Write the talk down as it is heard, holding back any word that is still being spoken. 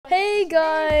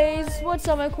guys, what's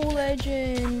up my cool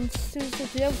legends? So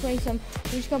today I'm playing some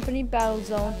Three's Company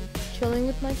Battlezone, chilling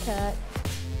with my cat.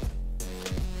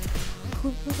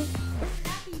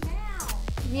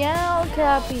 Meow,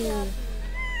 Cappy.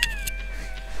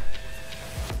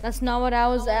 That's not what I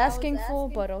was asking for,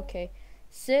 but okay.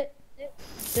 Sit.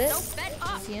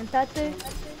 Siéntate.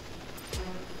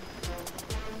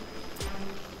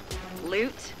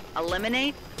 Loot,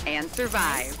 eliminate, and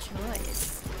survive. Nice.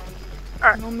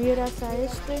 No miras a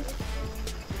este.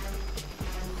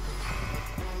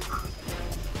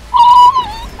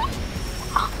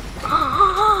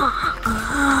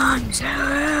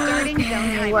 Starting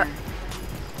zone timer.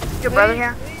 Your brother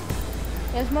here?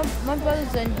 Yes, my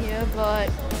brother's in here, but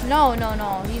no,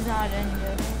 he's not in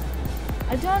here.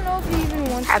 I don't know if he even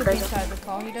wants to be inside the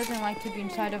call. He doesn't like to be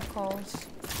inside of calls.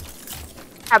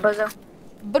 Hi, Bozo.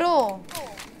 Bro.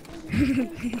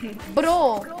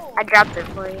 Bro. I dropped it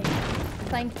for you.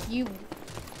 Thank you.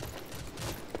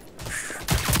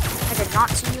 I did not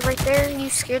see you right there. You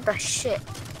scared the shit.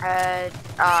 I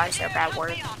said a bad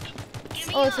word.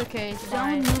 Oh, it's okay. It's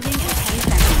fine. Zone moving in 10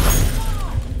 seconds.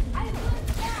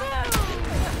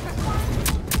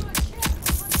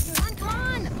 Come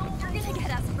on! You're gonna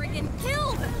get us freaking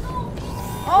killed!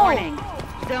 Oh, Warning.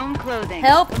 Zone closing.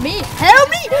 help me! Help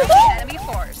me! Enemy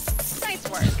force. Nice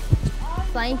work.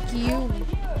 Thank you.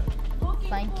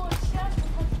 Thank you.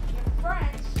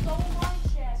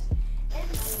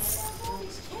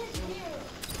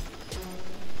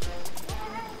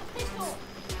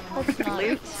 That's not,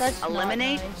 Loot, that's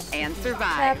eliminate, not nice. and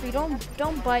survive. Happy,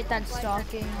 don't bite that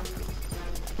stocking.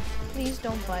 Please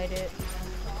don't bite it.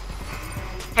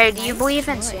 Hey, do you believe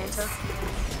in Santa?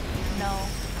 No.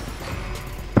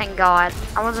 Thank God.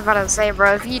 I was about to say,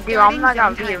 bro, if you do, I'm not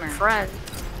gonna be your friend.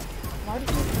 Why do you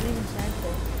believe in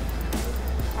Santa?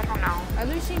 I don't know. I've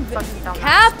never seen Fucking dumbass.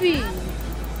 Cappy!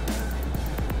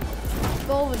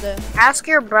 Go over there. Ask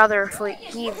your brother if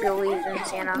he believes in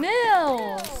Santa.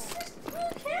 Nils!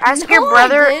 Ask No, your I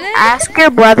brother. didn't. Ask your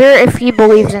brother if he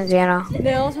believes in Santa.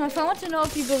 Nils, my friend wants to know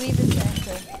if you believe in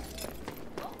Santa.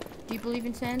 Do you believe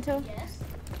in Santa? Yes.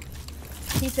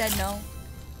 He said no.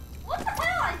 What the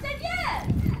hell? I said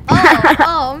yes!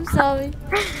 Oh, I'm sorry.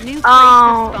 New place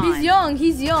Oh. to spawn.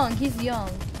 He's young.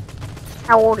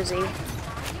 How old is he?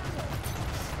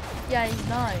 Yeah, he's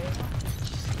 9.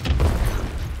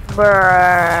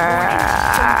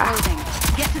 Bruh. Closing.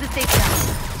 Get to the safe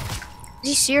zone. Is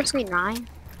he seriously 9?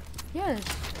 Yes.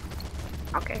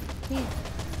 Okay.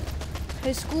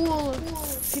 His school,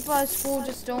 people at school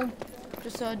just don't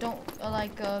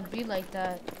be like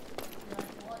that.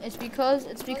 It's because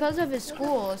of his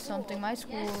school or something. My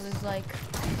school is like.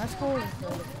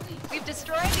 We've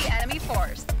destroyed the enemy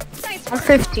force. Nice I'm work.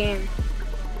 15.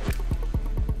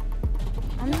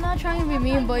 I'm not trying to be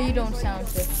mean, but you don't sound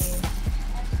 15.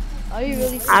 Are you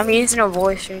really? I'm using a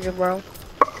voice changer, bro.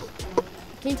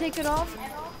 Can you take it off?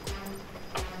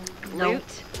 Loot,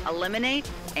 eliminate,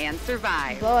 and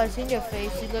survive. Bro, I seen your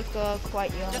face. You look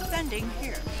quite young. Defending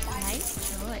here. Nice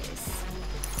choice.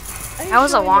 That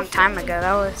was a long time ago.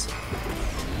 That was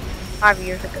 5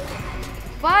 years ago.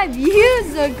 5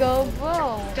 years ago,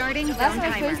 bro. Starting That's zone my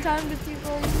timer. first time with you,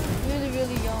 bro. You're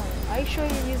really young. Are you sure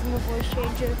you're using a voice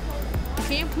changer?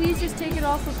 Can you please just take it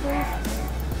off for proof?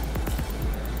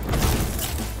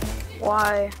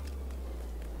 Why?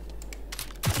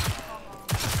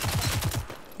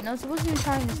 No, it's supposed to be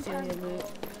trying to steal your loot.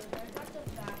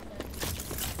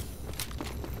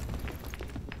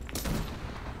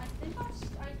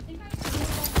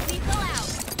 Lethal out!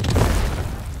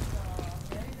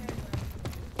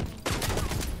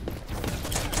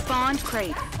 Spawn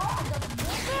crate. Oh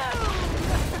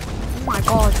my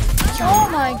God. Oh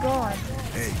my god.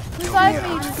 Hey, Revive me,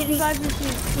 just revive me,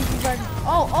 please revive me.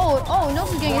 Oh,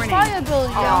 Nelson's getting his Warning. fire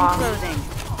ability Zone down. closing.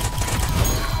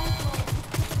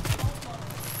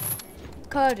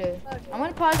 Carter, I'm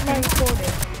gonna pause my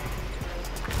recording.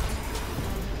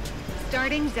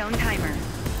 Starting zone timer.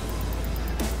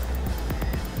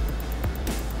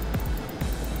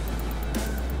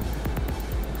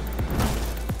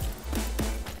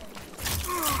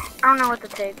 I don't know what to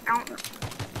take. I don't know.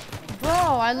 Bro,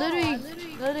 I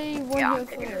literally won Yeah, I'll here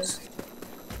take it. first.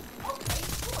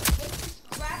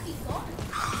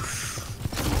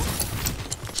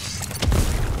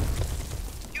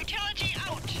 utility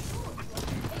out.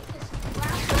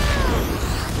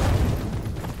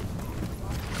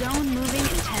 Zone moving in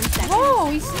 10 seconds. Bro,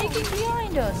 he's sneaking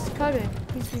behind us. Carter,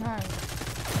 he's behind.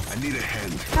 I need a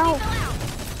hand. No.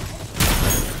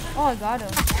 Oh, I got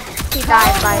him. He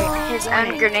died by his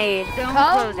own grenade. Zone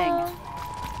Come closing. on.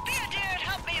 There, dude,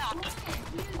 help me out.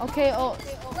 Okay, oh,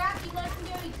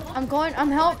 I'm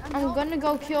gonna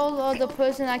go kill the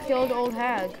person that killed Old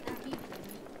Hag.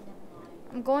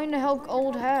 I'm going to help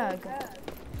Old Hag.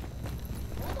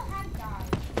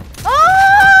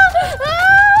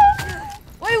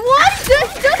 Wait, what?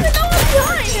 This doesn't know what's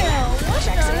behind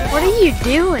him. What are you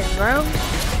doing, bro?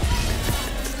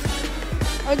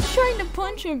 I'm just trying to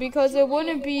punch him because it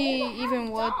wouldn't be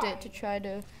even worth it to try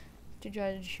to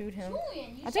shoot him.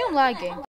 I think I'm lagging.